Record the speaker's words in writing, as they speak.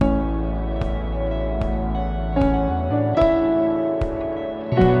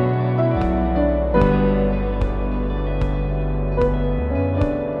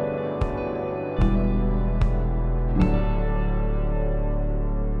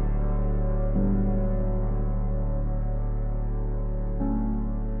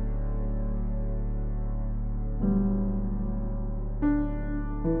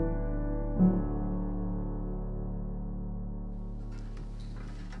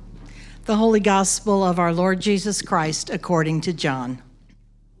The Holy Gospel of our Lord Jesus Christ according to John.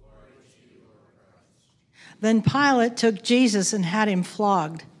 Then Pilate took Jesus and had him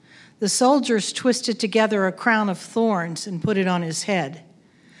flogged. The soldiers twisted together a crown of thorns and put it on his head.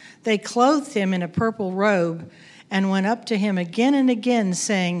 They clothed him in a purple robe and went up to him again and again,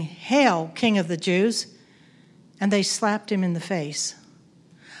 saying, "Hail, King of the Jews!" And they slapped him in the face.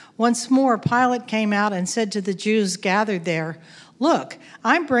 Once more, Pilate came out and said to the Jews gathered there, "Look,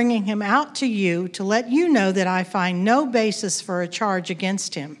 I'm bringing him out to you to let you know that I find no basis for a charge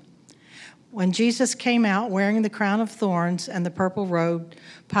against him." When Jesus came out wearing the crown of thorns and the purple robe,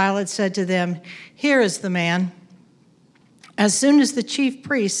 Pilate said to them, "Here is the man." As soon as the chief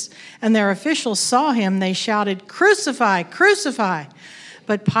priests and their officials saw him, they shouted, "Crucify, crucify!"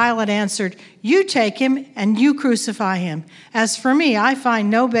 But Pilate answered, "You take him and you crucify him. As for me, I find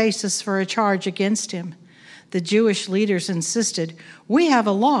no basis for a charge against him." The Jewish leaders insisted, "We have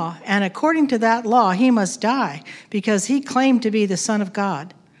a law, and according to that law, he must die, because he claimed to be the Son of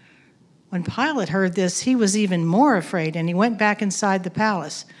God." When Pilate heard this, he was even more afraid, and he went back inside the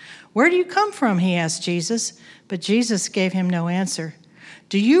palace. "Where do you come from?" he asked Jesus. But Jesus gave him no answer.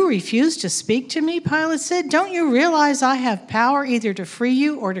 "Do you refuse to speak to me?" Pilate said. "Don't you realize I have power either to free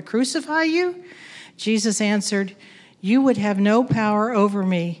you or to crucify you?" Jesus answered, "You would have no power over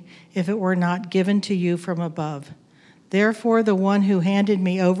me if it were not given to you from above. Therefore, the one who handed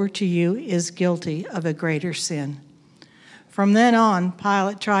me over to you is guilty of a greater sin." From then on,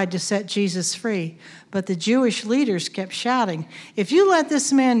 Pilate tried to set Jesus free, but the Jewish leaders kept shouting, "If you let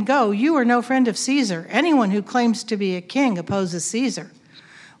this man go, you are no friend of Caesar. Anyone who claims to be a king opposes Caesar."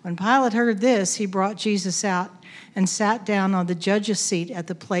 When Pilate heard this, he brought Jesus out and sat down on the judge's seat at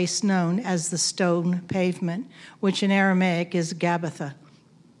the place known as the Stone Pavement, which in Aramaic is Gabbatha.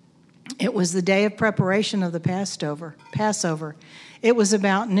 It was the day of preparation of the Passover. It was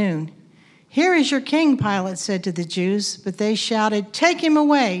about noon. "Here is your king," Pilate said to the Jews, but they shouted, take him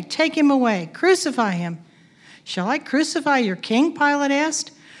away, crucify him." "Shall I crucify your king?" Pilate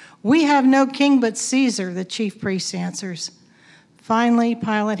asked. "We have no king but Caesar," the chief priest answers. Finally,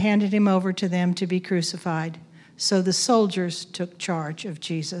 Pilate handed him over to them to be crucified. So the soldiers took charge of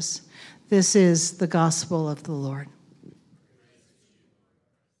Jesus. This is the gospel of the Lord.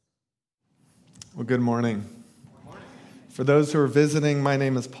 Well, good morning. For those who are visiting, my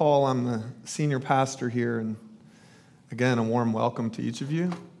name is Paul. I'm the senior pastor here, and again, a warm welcome to each of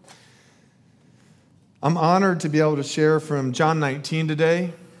you. I'm honored to be able to share from John 19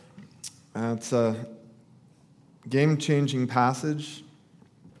 today. It's a game-changing passage.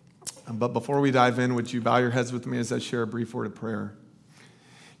 But before we dive in, would you bow your heads with me as I share a brief word of prayer?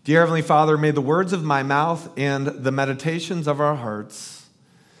 Dear Heavenly Father, may the words of my mouth and the meditations of our hearts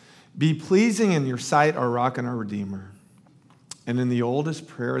be pleasing in your sight, our rock and our redeemer. And in the oldest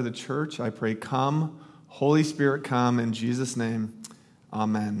prayer of the church, I pray, come, Holy Spirit, come, in Jesus' name,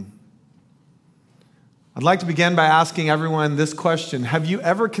 amen. I'd like to begin by asking everyone this question. Have you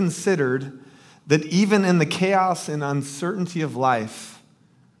ever considered that even in the chaos and uncertainty of life,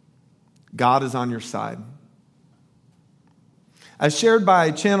 God is on your side? As shared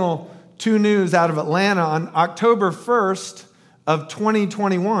by Channel 2 News out of Atlanta on October 1st of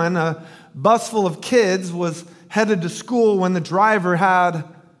 2021, a bus full of kids was headed to school when the driver had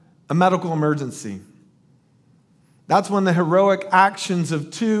a medical emergency. That's when the heroic actions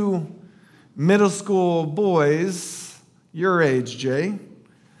of two middle school boys, your age, Jay,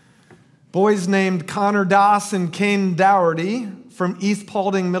 boys named Connor Doss and Kane Dougherty from East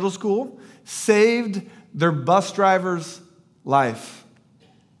Paulding Middle School, saved their bus driver's life.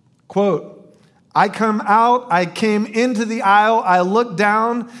 Quote, I came into the aisle, I looked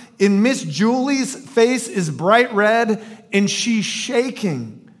down, and Miss Julie's face is bright red, and she's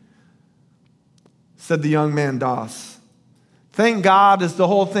shaking, said the young man Doss. Thank God, as the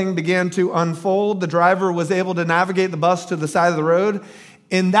whole thing began to unfold, the driver was able to navigate the bus to the side of the road,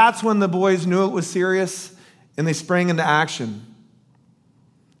 and that's when the boys knew it was serious, and they sprang into action.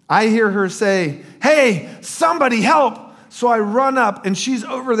 I hear her say, "Hey, somebody help!" So I run up, and she's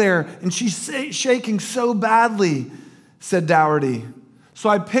over there, and she's shaking so badly, said Dougherty. So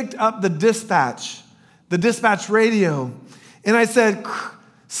I picked up the dispatch radio, and I said,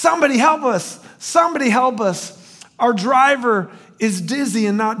 somebody help us, somebody help us. Our driver is dizzy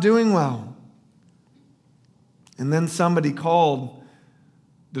and not doing well. And then somebody called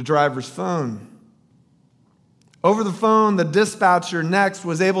the driver's phone. Over the phone, the dispatcher next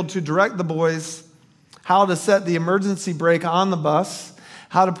was able to direct the boys how to set the emergency brake on the bus,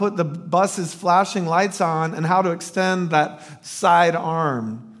 how to put the bus's flashing lights on, and how to extend that side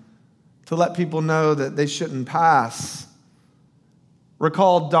arm to let people know that they shouldn't pass.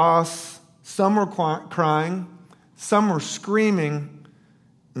 recalled DOS. Some were crying, some were screaming,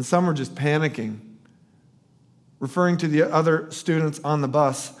 and some were just panicking, referring to the other students on the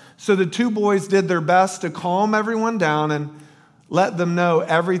bus. So the two boys did their best to calm everyone down and let them know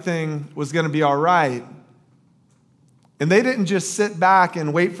everything was going to be all right. And they didn't just sit back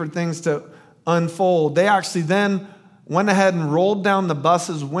and wait for things to unfold. They actually then went ahead and rolled down the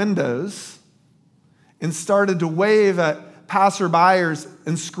bus's windows and started to wave at passerbyers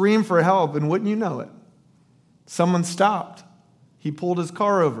and scream for help. And wouldn't you know it, someone stopped. He pulled his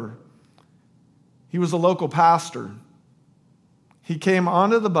car over. He was a local pastor. He came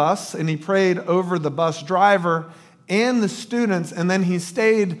onto the bus and he prayed over the bus driver and the students, and then he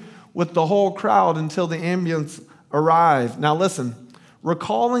stayed with the whole crowd until the ambulance arrived. Now listen,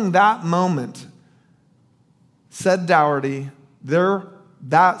 recalling that moment, said Dougherty,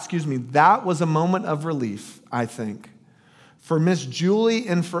 that was a moment of relief, I think, for Miss Julie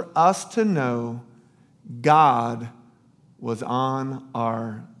and for us to know God was on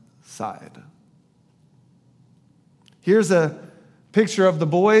our side. Here's a picture of the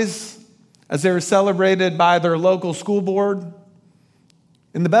boys as they were celebrated by their local school board.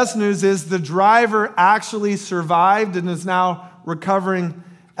 And the best news is the driver actually survived and is now recovering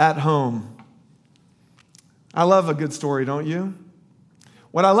at home. I love a good story, don't you?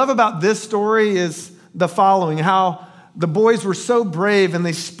 What I love about this story is the following, how the boys were so brave and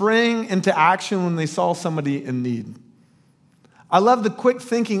they sprang into action when they saw somebody in need. I love the quick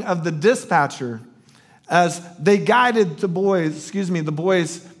thinking of the dispatcher as they guided the boys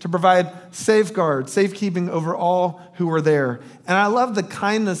to provide safekeeping over all who were there. And I love the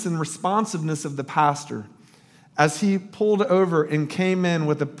kindness and responsiveness of the pastor as he pulled over and came in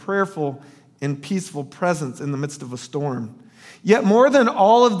with a prayerful and peaceful presence in the midst of a storm. Yet more than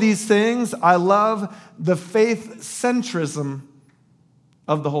all of these things, I love the faith centrism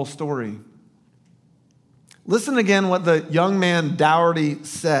of the whole story. Listen again what the young man Dougherty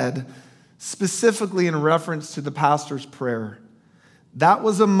said, specifically in reference to the pastor's prayer. That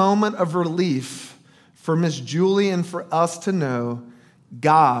was a moment of relief for Miss Julie and for us to know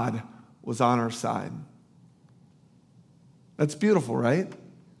God was on our side. That's beautiful, right?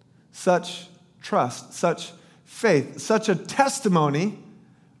 Such trust, such faith, such a testimony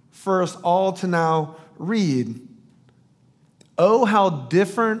for us all to now read. Oh, how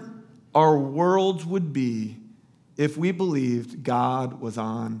different our worlds would be if we believed God was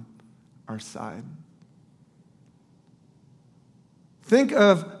on our side. Think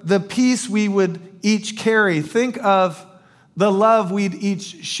of the peace we would each carry. Think of the love we'd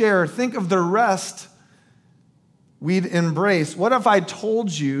each share. Think of the rest we'd embrace. What if I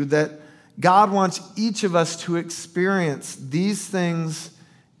told you that God wants each of us to experience these things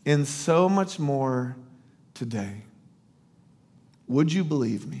and so much more today? Would you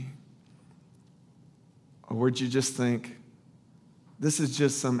believe me? Or would you just think, this is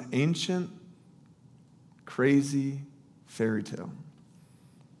just some ancient, crazy fairy tale?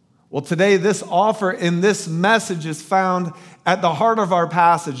 Well, today, this offer and this message is found at the heart of our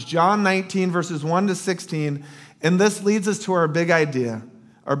passage, John 19, verses 1 to 16. And this leads us to our big idea,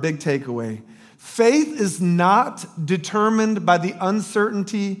 our big takeaway. Faith is not determined by the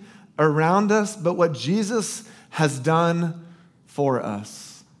uncertainty around us, but what Jesus has done for us.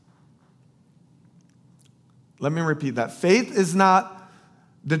 Let me repeat that. Faith is not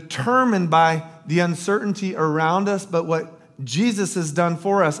determined by the uncertainty around us, but what Jesus has done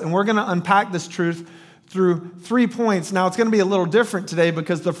for us. And we're going to unpack this truth through 3 points. Now, it's going to be a little different today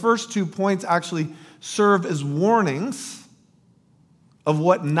because the first 2 points actually serve as warnings of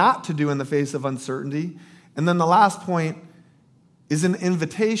what not to do in the face of uncertainty. And then the last point is an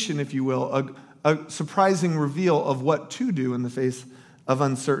invitation, if you will, a surprising reveal of what to do in the face of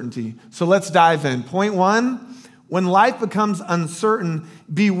uncertainty. So let's dive in. Point 1, when life becomes uncertain,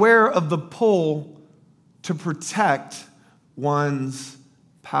 beware of the pull to protect one's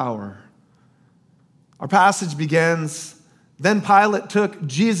power. Our passage begins, then Pilate took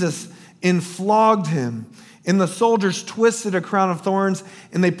Jesus and flogged him, and the soldiers twisted a crown of thorns,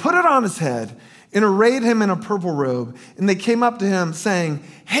 and they put it on his head and arrayed him in a purple robe. And they came up to him saying,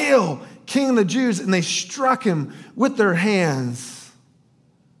 "Hail, King of the Jews!" And they struck him with their hands.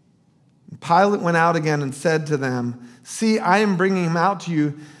 And Pilate went out again and said to them, "See, I am bringing him out to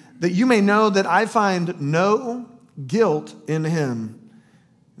you, that you may know that I find no guilt in him."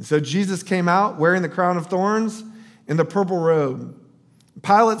 And so Jesus came out wearing the crown of thorns and the purple robe.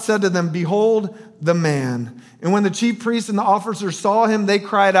 Pilate said to them, "Behold the man." And when the chief priests and the officers saw him, they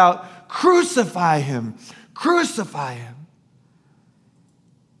cried out, "Crucify him! Crucify him!"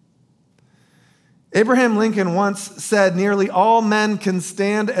 Abraham Lincoln once said, nearly all men can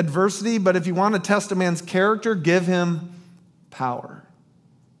stand adversity, but if you want to test a man's character, give him power.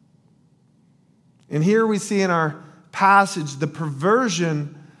 And here we see in our passage the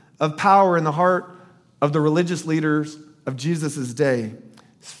perversion of power in the heart of the religious leaders of Jesus' day.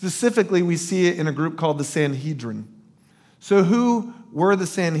 Specifically, we see it in a group called the Sanhedrin. So who were the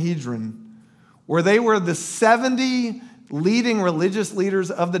Sanhedrin? They were the 70 leading religious leaders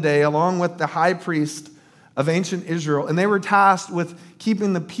of the day, along with the high priest of ancient Israel, and they were tasked with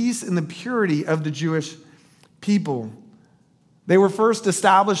keeping the peace and the purity of the Jewish people. They were first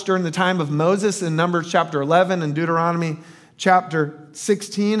established during the time of Moses in Numbers chapter 11 and Deuteronomy chapter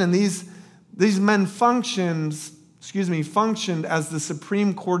 16, and these men functioned as the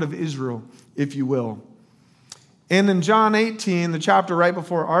Supreme Court of Israel, if you will. And in John 18, the chapter right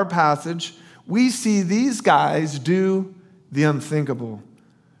before our passage, we see these guys do the unthinkable.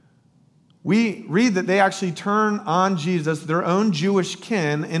 We read that they actually turn on Jesus, their own Jewish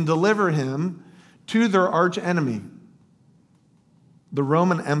kin, and deliver him to their arch enemy, the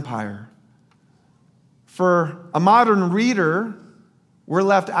Roman Empire. For a modern reader, we're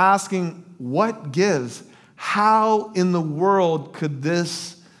left asking, what gives? How in the world could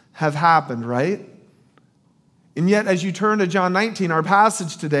this have happened, right? And yet, as you turn to John 19, our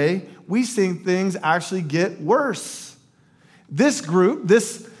passage today, we see things actually get worse. This group,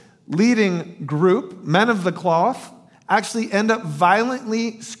 this leading group, men of the cloth, actually end up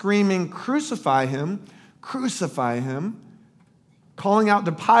violently screaming, crucify him, calling out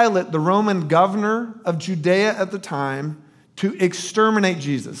to Pilate, the Roman governor of Judea at the time, to exterminate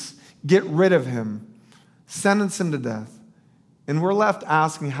Jesus, get rid of him, sentence him to death. And we're left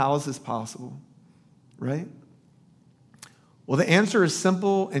asking, how is this possible, right? Well, the answer is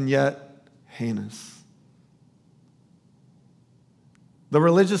simple and yet heinous. The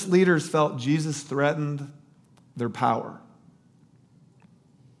religious leaders felt Jesus threatened their power.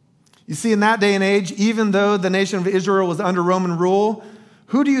 You see, in that day and age, even though the nation of Israel was under Roman rule,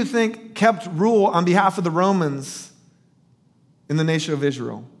 who do you think kept rule on behalf of the Romans in the nation of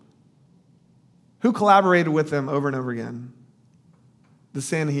Israel? Who collaborated with them over and over again? The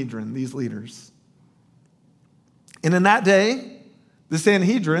Sanhedrin, these leaders. And in that day, the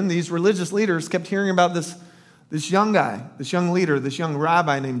Sanhedrin, these religious leaders, kept hearing about this young guy, this young leader, this young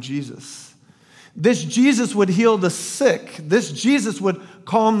rabbi named Jesus. This Jesus would heal the sick. This Jesus would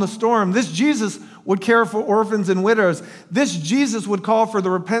calm the storm. This Jesus would care for orphans and widows. This Jesus would call for the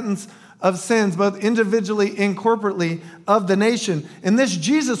repentance of sins, both individually and corporately, of the nation. And this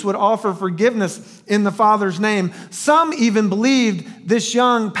Jesus would offer forgiveness in the Father's name. Some even believed this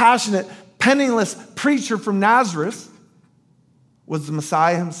young, passionate, penniless preacher from Nazareth was the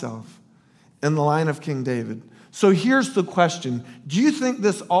Messiah himself in the line of King David. So here's the question. Do you think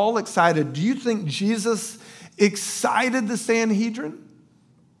this all excited? Do you think Jesus excited the Sanhedrin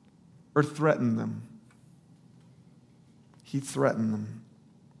or threatened them? He threatened them.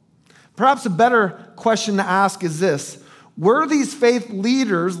 Perhaps a better question to ask is this. Were these faith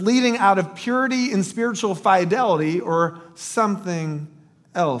leaders leading out of purity and spiritual fidelity or something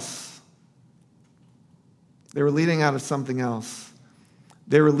else? They were leading out of something else.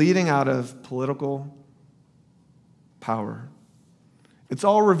 They were leading out of political power. It's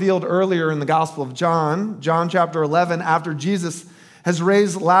all revealed earlier in the Gospel of John, John chapter 11, after Jesus has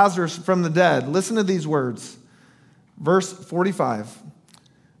raised Lazarus from the dead. Listen to these words. Verse 45.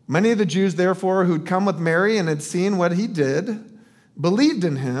 Many of the Jews, therefore, who'd come with Mary and had seen what he did, believed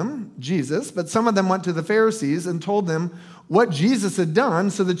in him, Jesus, but some of them went to the Pharisees and told them what Jesus had done.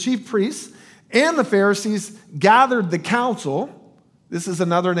 So the chief priests and the Pharisees gathered the council. This is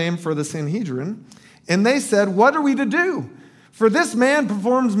another name for the Sanhedrin. And they said, what are we to do? For this man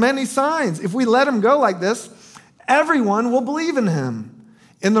performs many signs. If we let him go like this, everyone will believe in him.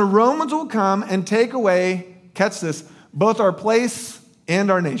 And the Romans will come and take away, catch this, both our place and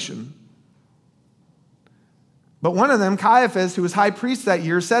our nation. But one of them, Caiaphas, who was high priest that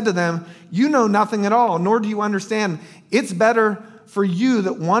year, said to them, you know nothing at all, nor do you understand. It's better for you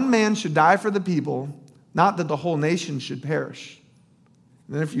that one man should die for the people, not that the whole nation should perish.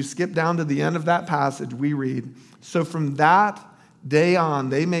 And then if you skip down to the end of that passage, we read, so from that day on,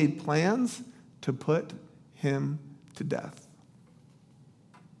 they made plans to put him to death.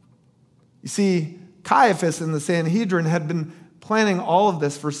 You see, Caiaphas and the Sanhedrin had been planning all of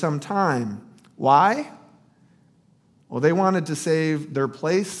this for some time. Why? Well, they wanted to save their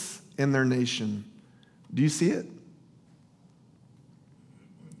place and their nation. Do you see it?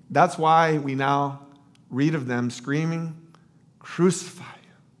 That's why we now read of them screaming, crucify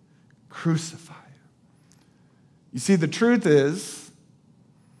him, crucify him. You see, the truth is,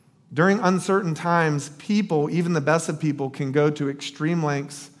 During uncertain times, people, even the best of people, can go to extreme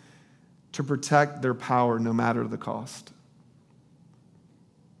lengths to protect their power no matter the cost.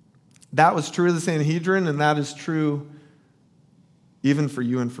 That was true of the Sanhedrin, and that is true even for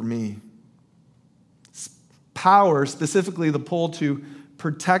you and for me. Power, specifically the pull to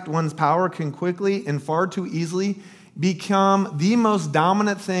protect one's power, can quickly and far too easily become the most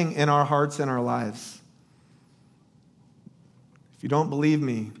dominant thing in our hearts and our lives. If you don't believe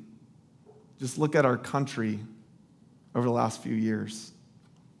me, just look at our country over the last few years.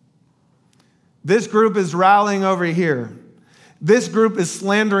 This group is rallying over here. This group is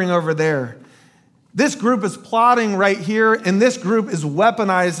slandering over there. This group is plotting right here, and this group is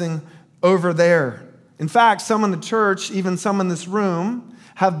weaponizing over there. In fact, some in the church, even some in this room,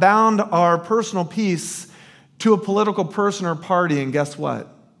 have bound our personal peace to a political person or party, and guess what?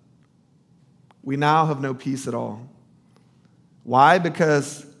 We now have no peace at all. Why?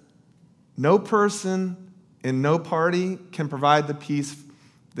 Because no person and no party can provide the peace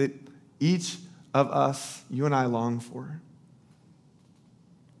that each of us, you and I, long for.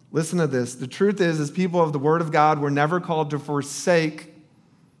 Listen to this. The truth is, as people of the Word of God, we're never called to forsake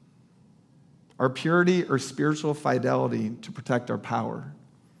our purity or spiritual fidelity to protect our power.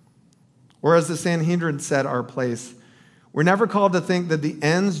 Or as the Sanhedrin said, our place. We're never called to think that the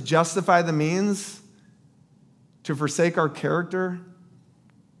ends justify the means to forsake our character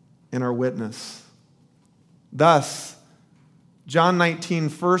and our witness. Thus, John 19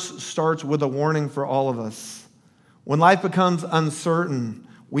 first starts with a warning for all of us. When life becomes uncertain,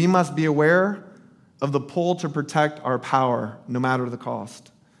 we must be aware of the pull to protect our power, no matter the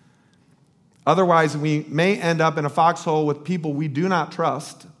cost. Otherwise, we may end up in a foxhole with people we do not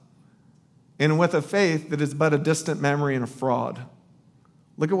trust and with a faith that is but a distant memory and a fraud.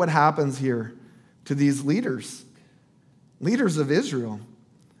 Look at what happens here to these leaders of Israel.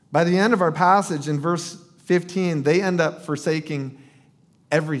 By the end of our passage in verse 15, they end up forsaking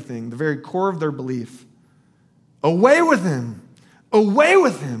everything, the very core of their belief. Away with him! Away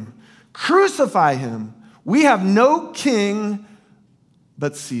with him! Crucify him! We have no king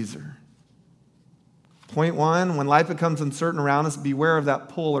but Caesar. Point one, when life becomes uncertain around us, beware of that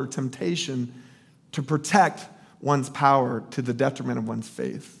pull or temptation to protect one's power to the detriment of one's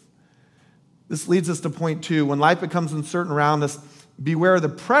faith. This leads us to point two, when life becomes uncertain around us, beware of the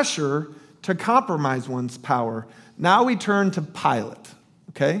pressure to compromise one's power. Now we turn to Pilate,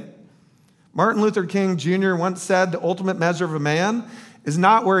 okay? Martin Luther King Jr. once said, the ultimate measure of a man is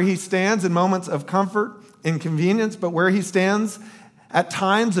not where he stands in moments of comfort and convenience, but where he stands at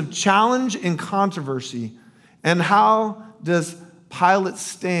times of challenge and controversy. And how does Pilate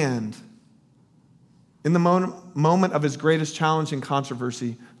stand in the moment of his greatest challenge and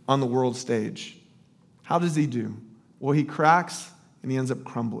controversy on the world stage? How does he do? Well, he cracks and he ends up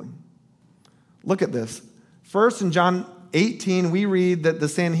crumbling. Look at this. First, in John 18, we read that the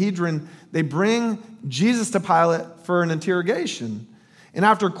Sanhedrin, they bring Jesus to Pilate for an interrogation. And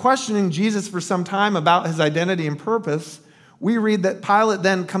after questioning Jesus for some time about his identity and purpose, we read that Pilate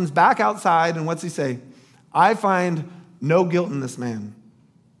then comes back outside, and what's he say? I find no guilt in this man.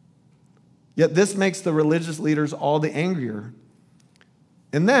 Yet this makes the religious leaders all the angrier.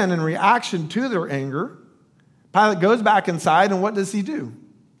 And then, in reaction to their anger, Pilate goes back inside, and what does he do?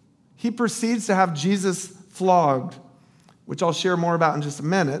 He proceeds to have Jesus flogged, which I'll share more about in just a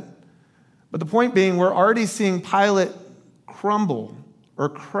minute. But the point being, we're already seeing Pilate crumble or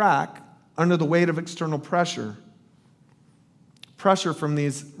crack under the weight of external pressure. Pressure from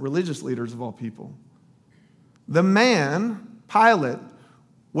these religious leaders of all people. The man, Pilate,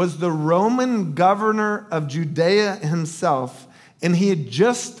 was the Roman governor of Judea himself, and he had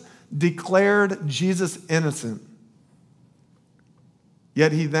just declared Jesus innocent.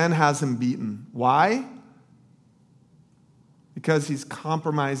 Yet he then has him beaten. Why? Because he's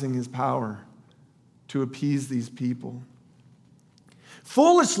compromising his power to appease these people.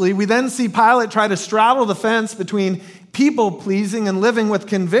 Foolishly, we then see Pilate try to straddle the fence between people-pleasing and living with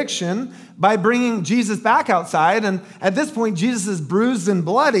conviction by bringing Jesus back outside. And at this point, Jesus is bruised and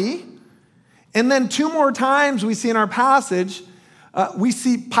bloody. And then two more times we see in our passage, we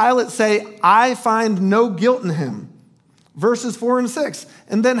see Pilate say, I find no guilt in him. Verses 4 and 6.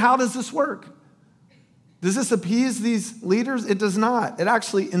 And then how does this work? Does this appease these leaders? It does not. It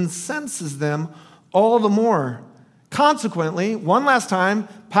actually incenses them all the more. Consequently, one last time,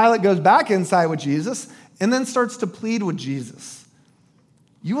 Pilate goes back inside with Jesus and then starts to plead with Jesus.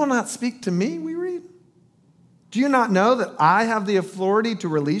 You will not speak to me, we read. Do you not know that I have the authority to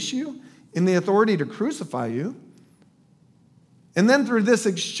release you and the authority to crucify you? And then through this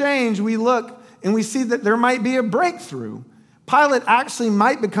exchange, we look and we see that there might be a breakthrough. Pilate actually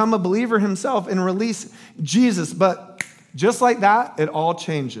might become a believer himself and release Jesus. But just like that, it all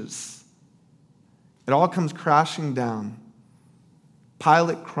changes. It all comes crashing down.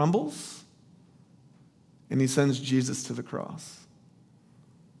 Pilate crumbles, and he sends Jesus to the cross.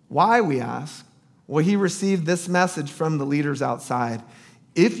 Why, we ask? Well, he received this message from the leaders outside.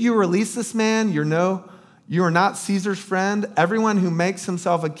 If you release this man, you are not Caesar's friend. Everyone who makes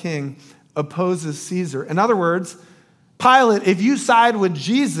himself a king opposes Caesar. In other words, Pilate, if you side with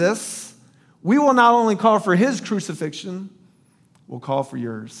Jesus, we will not only call for his crucifixion, we'll call for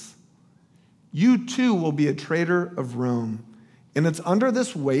yours. You too will be a traitor of Rome. And it's under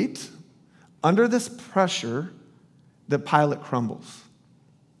this weight, under this pressure, that Pilate crumbles.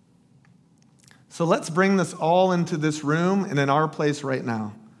 So let's bring this all into this room and in our place right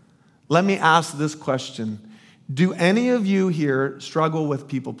now. Let me ask this question. Do any of you here struggle with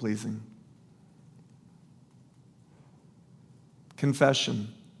people-pleasing? Confession.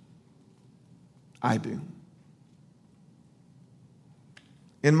 I do.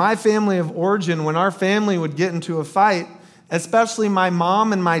 In my family of origin, when our family would get into a fight, especially my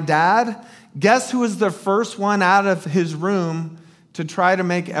mom and my dad, guess who was the first one out of his room to try to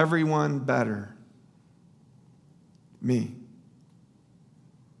make everyone better? Me.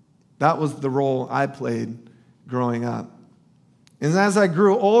 That was the role I played growing up. And as I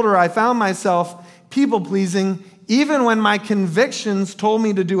grew older, I found myself people-pleasing even when my convictions told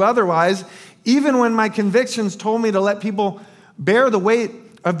me to do otherwise, even when my convictions told me to let people bear the weight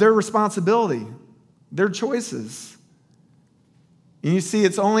of their responsibility, their choices. And you see,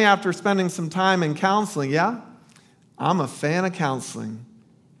 it's only after spending some time in counseling, yeah? I'm a fan of counseling.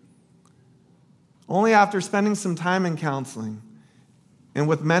 Only after spending some time in counseling and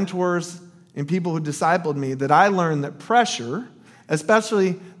with mentors and people who discipled me that I learned that pressure,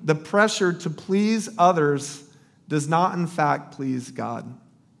 especially the pressure to please others, does not in fact please God.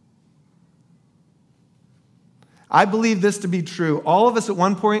 I believe this to be true. All of us at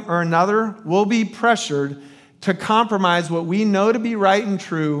one point or another will be pressured to compromise what we know to be right and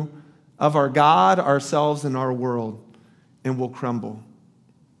true of our God, ourselves, and our world, and we'll crumble.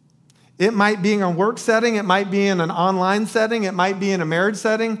 It might be in a work setting, it might be in an online setting, it might be in a marriage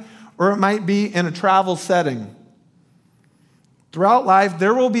setting, or it might be in a travel setting. Throughout life,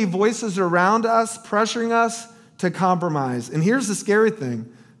 there will be voices around us pressuring us to compromise. And here's the scary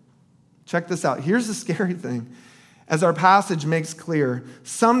thing. Check this out. Here's the scary thing. As our passage makes clear,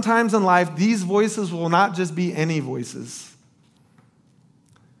 sometimes in life, these voices will not just be any voices.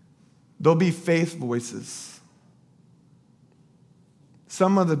 They'll be faith voices.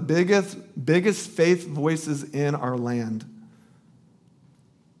 Some of the biggest faith voices in our land.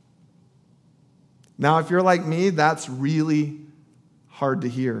 Now, if you're like me, that's really hard to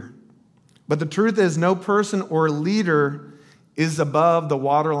hear. But the truth is, no person or leader is above the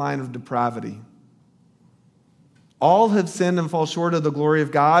waterline of depravity. All have sinned and fall short of the glory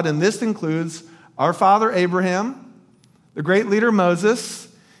of God, and this includes our father Abraham, the great leader Moses,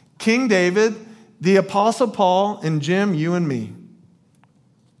 King David, the Apostle Paul, and Jim, you and me.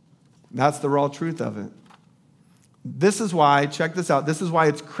 That's the raw truth of it. This is why, check this out, this is why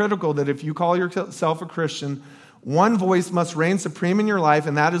it's critical that if you call yourself a Christian, one voice must reign supreme in your life,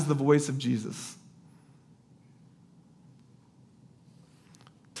 and that is the voice of Jesus.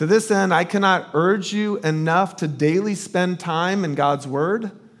 To this end, I cannot urge you enough to daily spend time in God's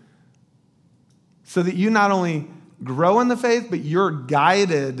Word so that you not only grow in the faith, but you're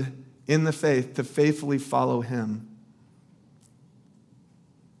guided in the faith to faithfully follow Him.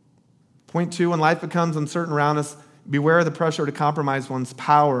 Point 2, when life becomes uncertain around us, beware of the pressure to compromise one's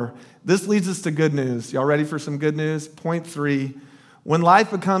power. This leads us to good news. Y'all ready for some good news? Point 3, when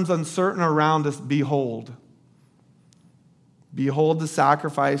life becomes uncertain around us, behold. Behold the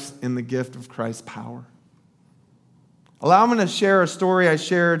sacrifice and the gift of Christ's power. Allow me to share a story I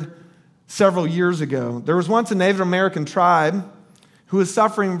shared several years ago. There was once a Native American tribe who was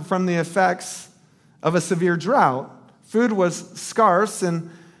suffering from the effects of a severe drought. Food was scarce,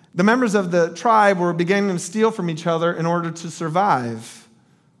 and the members of the tribe were beginning to steal from each other in order to survive.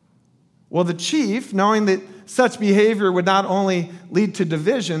 Well, the chief, knowing that such behavior would not only lead to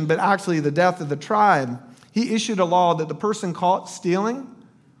division, but actually the death of the tribe, he issued a law that the person caught stealing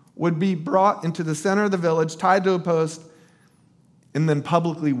would be brought into the center of the village, tied to a post, and then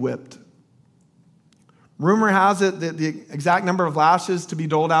publicly whipped. Rumor has it that the exact number of lashes to be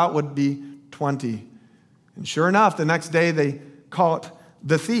doled out would be 20. And sure enough, the next day they caught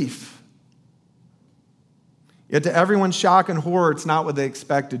the thief. Yet to everyone's shock and horror, it's not what they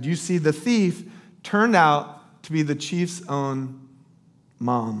expected. You see, the thief turned out to be the chief's own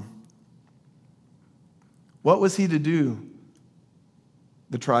mom. What was he to do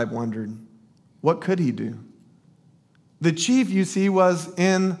the tribe wondered. What could he do? The chief, you see, was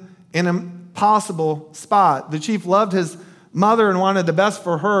in an impossible spot. The chief loved his mother and wanted the best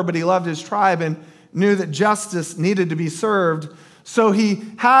for her, but he loved his tribe and knew that justice needed to be served. So he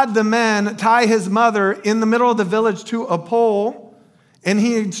had the men tie his mother in the middle of the village to a pole, and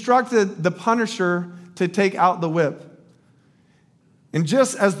he instructed the punisher to take out the whip. And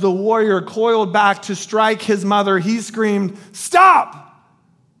just as the warrior coiled back to strike his mother, he screamed, "Stop!"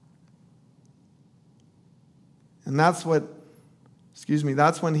 And that's when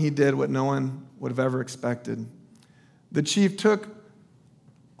he did what no one would have ever expected. The chief took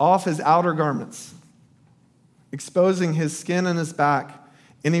off his outer garments, exposing his skin and his back,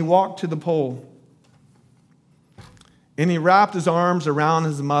 and he walked to the pole. And he wrapped his arms around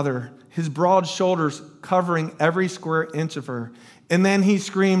his mother, his broad shoulders covering every square inch of her. And then he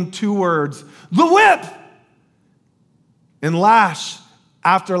screamed 2 words, "The whip!" And lash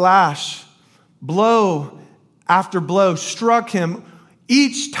after lash, blow after blow struck him,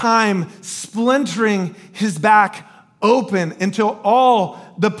 each time splintering his back open until all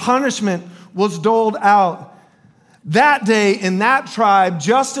the punishment was doled out. That day in that tribe,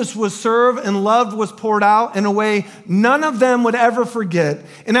 justice was served and love was poured out in a way none of them would ever forget.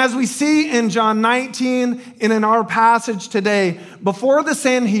 And as we see in John 19 and in our passage today, before the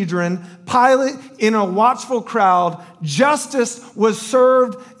Sanhedrin, Pilate in a watchful crowd, justice was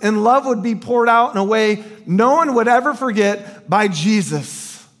served and love would be poured out in a way no one would ever forget by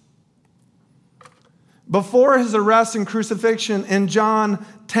Jesus. Before his arrest and crucifixion in John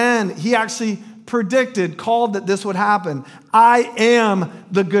 10, he actually called that this would happen. I am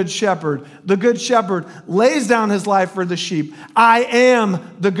the good shepherd. The good shepherd lays down his life for the sheep. I am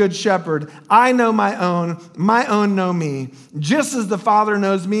the good shepherd. I know my own know me. Just as the Father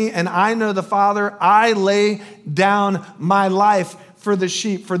knows me and I know the Father, I lay down my life for the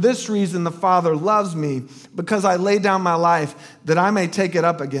sheep. For this reason, the Father loves me, because I lay down my life that I may take it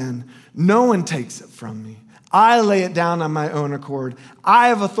up again. No one takes it from me. I lay it down on my own accord. I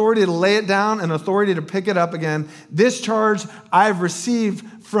have authority to lay it down and authority to pick it up again. This charge I've received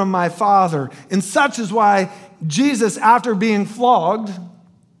from my Father. And such is why Jesus, after being flogged,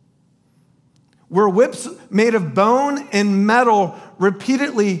 where whips made of bone and metal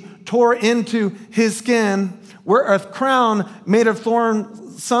repeatedly tore into his skin, where a crown made of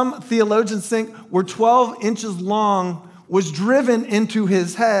thorn, some theologians think were 12 inches long, was driven into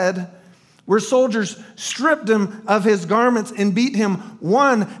his head, where soldiers stripped him of his garments and beat him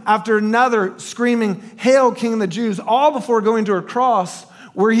one after another, screaming, "Hail, King of the Jews," all before going to a cross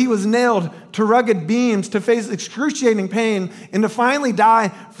where he was nailed to rugged beams to face excruciating pain and to finally die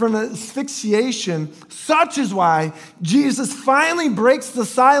from asphyxiation. Such is why Jesus finally breaks the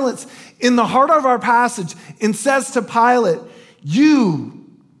silence in the heart of our passage and says to Pilate, "You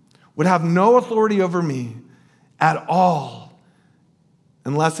would have no authority over me at all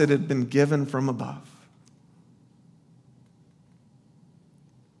unless it had been given from above."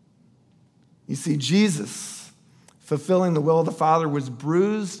 You see, Jesus, fulfilling the will of the Father, was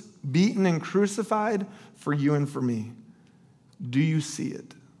bruised, beaten, and crucified for you and for me. Do you see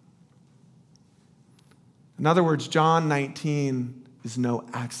it? In other words, John 19 is no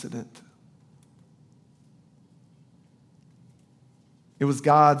accident. It was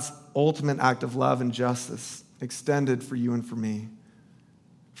God's ultimate act of love and justice extended for you and for me.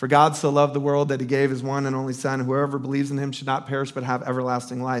 For God so loved the world that he gave his one and only Son. Whoever believes in him should not perish but have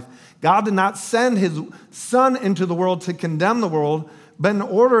everlasting life. God did not send his Son into the world to condemn the world, but in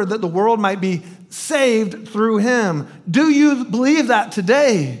order that the world might be saved through him. Do you believe that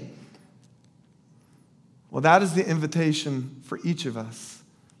today? Well, that is the invitation for each of us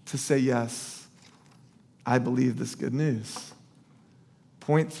to say, yes, I believe this good news.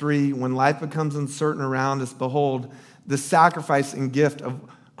 Point 3, when life becomes uncertain around us, behold, the sacrifice and gift of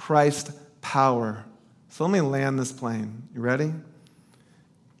Christ's power. So let me land this plane. You ready?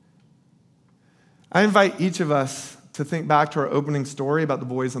 I invite each of us to think back to our opening story about the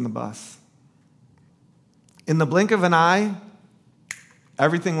boys on the bus. In the blink of an eye,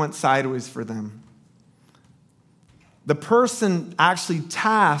 everything went sideways for them. The person actually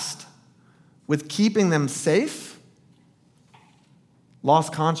tasked with keeping them safe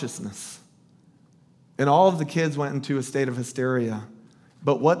lost consciousness. And all of the kids went into a state of hysteria.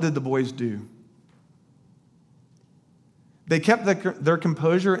 But what did the boys do? They kept their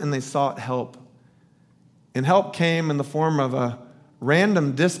composure and they sought help. And help came in the form of a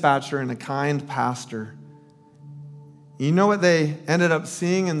random dispatcher and a kind pastor. You know what they ended up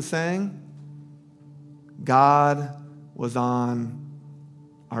seeing and saying? God was on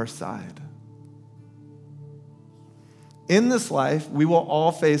our side. In this life, we will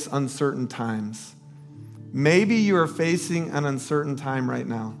all face uncertain times. Maybe you are facing an uncertain time right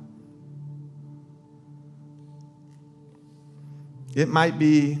now. It might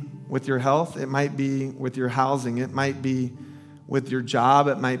be with your health. It might be with your housing. It might be with your job.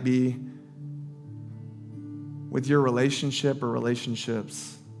 It might be with your relationship or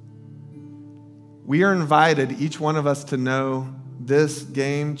relationships. We are invited, each one of us, to know this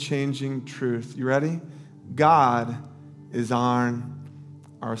game-changing truth. You ready? God is on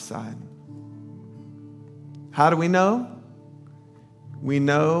our side. How do we know? We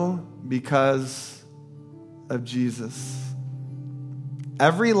know because of Jesus.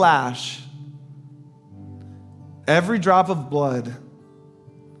 Every lash, every drop of blood,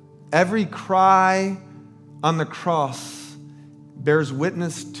 every cry on the cross bears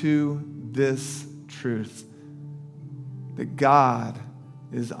witness to this truth, that God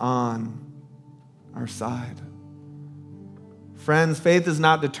is on our side. Friends, faith is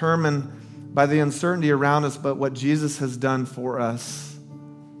not determined by the uncertainty around us, but what Jesus has done for us.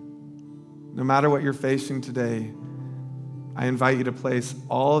 No matter what you're facing today, I invite you to place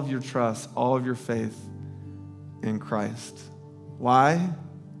all of your trust, all of your faith in Christ. Why?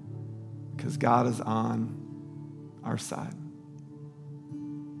 Because God is on our side.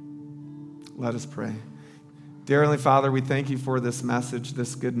 Let us pray. Dear Heavenly Father, we thank you for this message,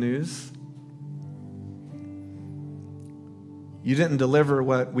 this good news. You didn't deliver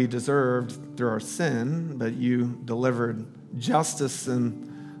what we deserved through our sin, but you delivered justice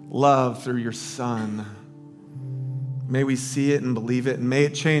and love through your Son. May we see it and believe it, and may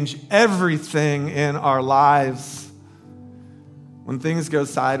it change everything in our lives. When things go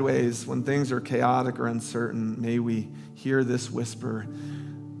sideways, when things are chaotic or uncertain, may we hear this whisper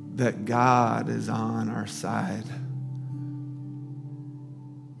that God is on our side.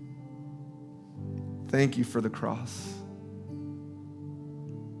 Thank you for the cross.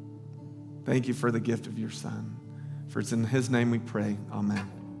 Thank you for the gift of your Son. For it's in his name we pray.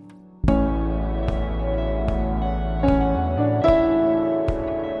 Amen.